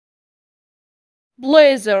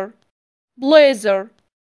بليزر بليزر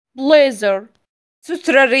بليزر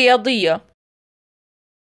سترة رياضية.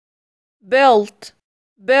 بيلت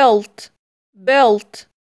بيلت بيلت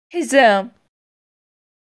حزام.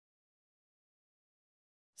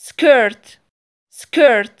 سكيرت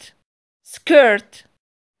سكيرت سكيرت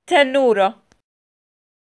تنورة.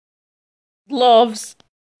 gloves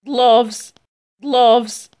gloves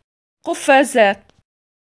gloves قفازات.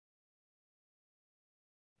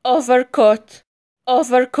 overcoat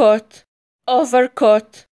overcoat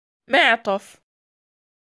overcoat معطف.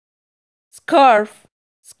 scarf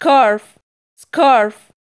scarf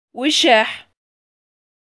scarf وشاح.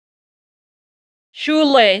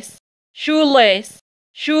 shoelace shoelace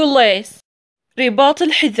shoelace رباط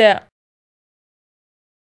الحذاء.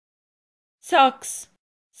 socks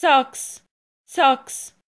socks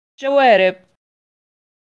socks جوارب.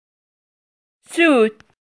 suit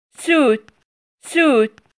suit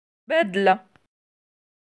suit بدلة.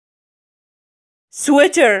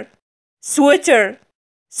 sweater sweater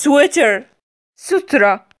sweater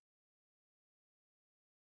سترة.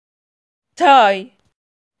 tie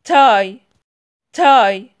tie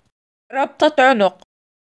tie ربطة عنق.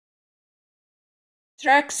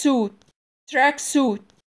 tracksuit tracksuit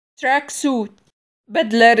tracksuit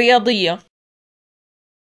بدلة رياضية.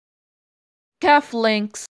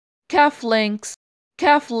 cufflinks cufflinks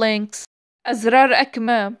cufflinks أزرار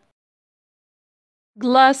أكمام.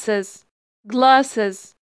 glasses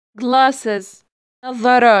glasses glasses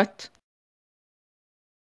نظارات.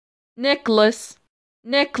 necklace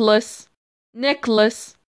necklace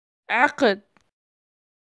necklace عقد.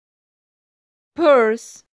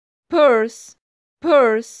 purse purse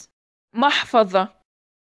purse محفظة.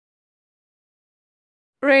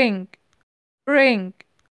 ring ring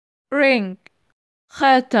ring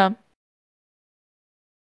خاتم.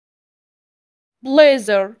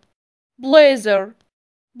 blazer blazer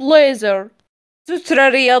blazer سترة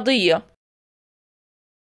رياضية.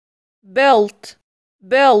 belt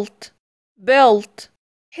belt belt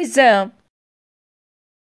حزام.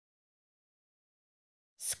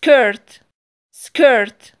 skirt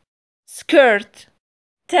skirt skirt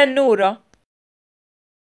تنورة.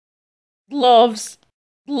 gloves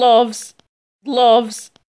gloves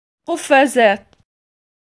gloves قفازات.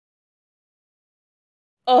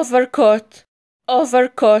 overcoat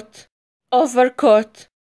overcoat overcoat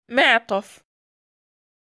معطف.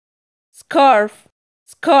 scarf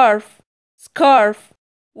scarf scarf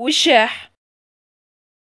وشاح.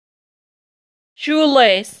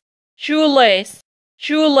 shoelace shoelace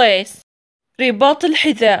shoelace رباط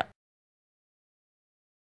الحذاء.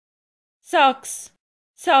 socks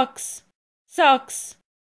socks socks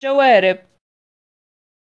جوارب.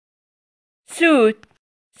 suit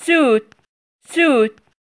suit suit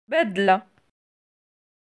بدلة.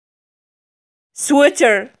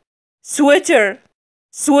 sweater sweater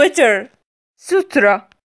sweater سترة.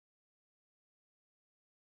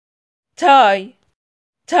 tie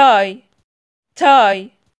tie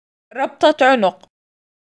tie ربطة عنق.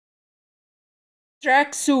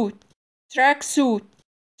 tracksuit tracksuit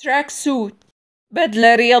tracksuit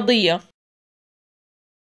بدلة رياضية.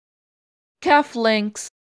 cufflinks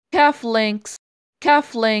cufflinks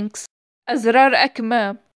cufflinks أزرار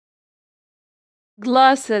أكمام.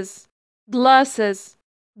 glasses glasses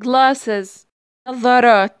glasses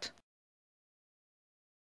نظارات.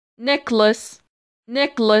 necklace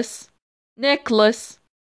necklace necklace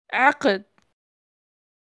عقد.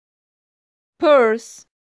 purse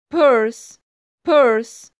purse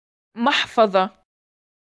purse محفظة.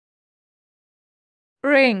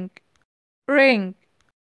 ring ring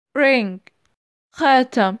ring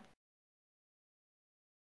خاتم.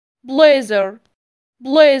 blazer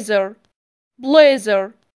blazer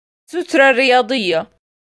blazer سترة رياضية.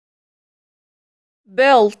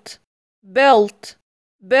 belt belt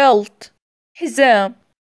belt حزام.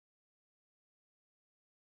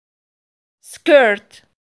 skirt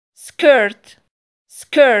skirt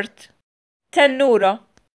skirt تنورة.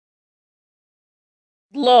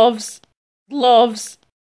 gloves gloves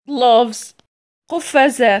gloves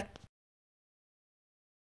قفازات.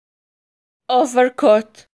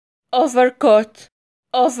 overcoat overcoat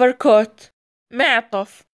overcoat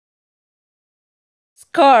معطف.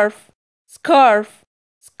 scarf scarf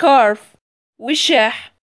scarf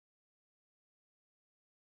وشاح.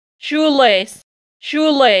 shoelace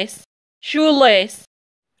shoelace shoelace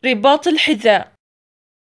رباط الحذاء.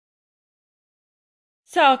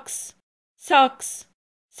 socks socks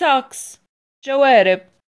socks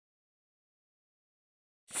جوارب.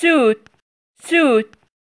 suit suit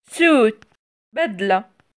suit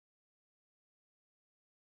بدلة.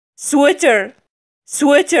 sweater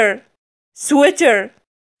sweater sweater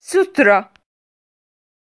سترة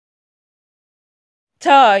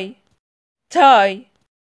tie tie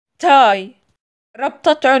tie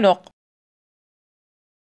ربطة عنق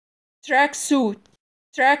tracksuit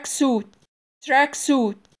tracksuit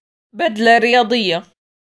tracksuit بدلة رياضية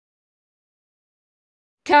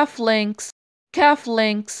cufflinks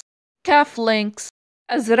cufflinks cufflinks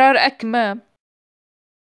أزرار أكمام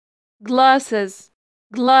glasses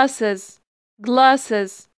glasses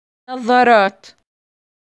glasses نظارات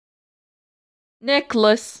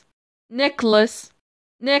necklace necklace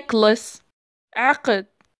necklace عقد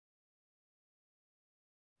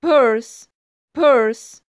purse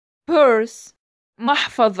purse purse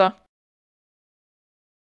محفظة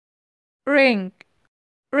ring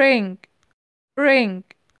ring ring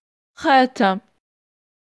خاتم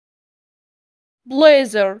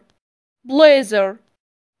blazer blazer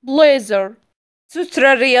blazer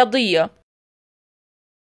سترة رياضية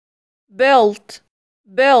belt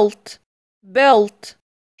belt belt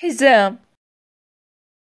حزام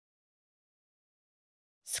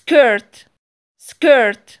skirt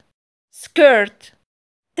skirt skirt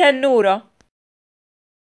تنورة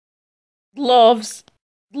gloves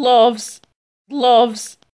gloves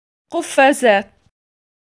gloves قفازات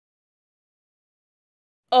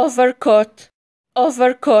overcoat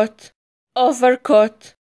overcoat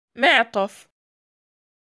overcoat معطف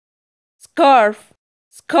scarf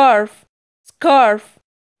scarf scarf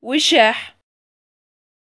وشاح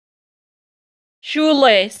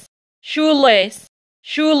shoelace shoelace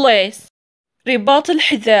shoelace رباط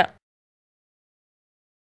الحذاء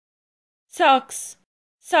socks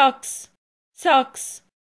socks socks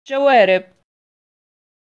جوارب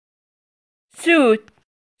suit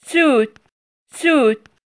suit suit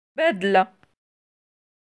بدلة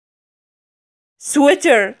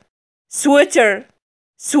sweater sweater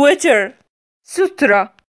sweater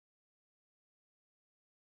سترة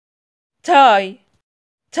tie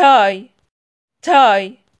tie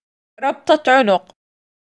tie ربطة عنق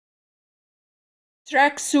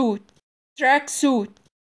tracksuit tracksuit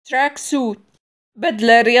tracksuit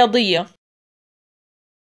بدلة رياضية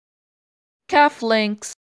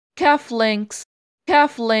cufflinks cufflinks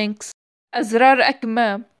cufflinks أزرار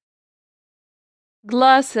أكمام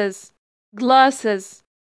glasses glasses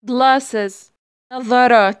glasses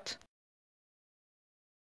نظارات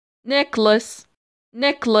necklace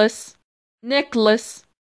necklace necklace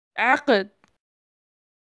عقد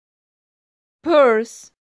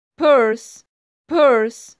purse purse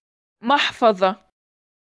purse محفظة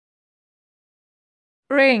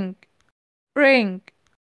ring ring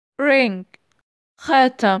ring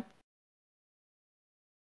خاتم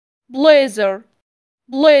blazer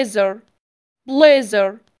blazer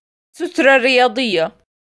blazer سترة رياضية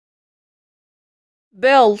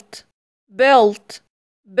belt belt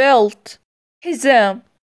belt حزام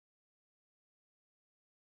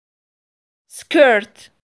skirt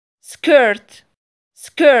skirt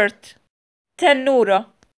skirt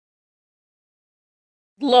تنورة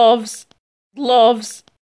gloves gloves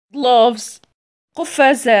gloves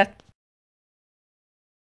قفازات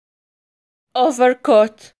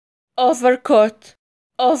overcoat overcoat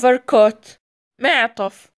overcoat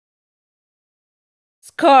معطف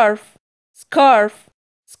scarf scarf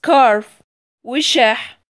scarf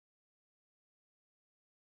وشاح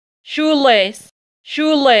shoelace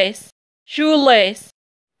shoelace shoelace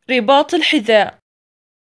رباط الحذاء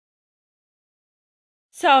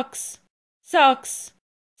socks socks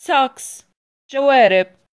socks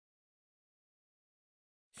جوارب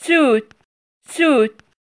suit suit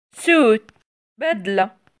suit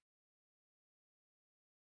بدلة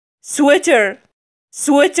sweater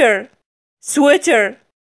sweater sweater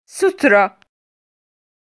سترة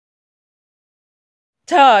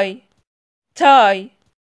tie tie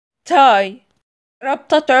tie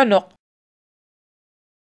ربطة عنق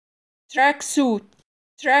tracksuit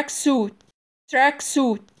tracksuit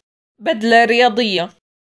tracksuit بدلة رياضية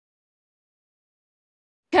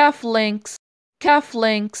cufflinks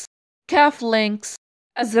cufflinks cufflinks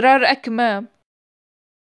أزرار أكمام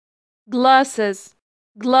glasses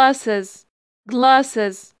glasses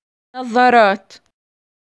glasses نظارات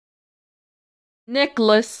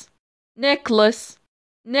necklace necklace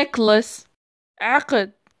necklace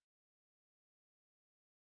عقد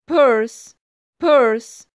purse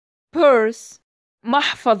purse purse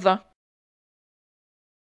محفظة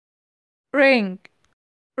ring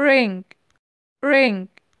ring ring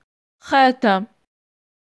خاتم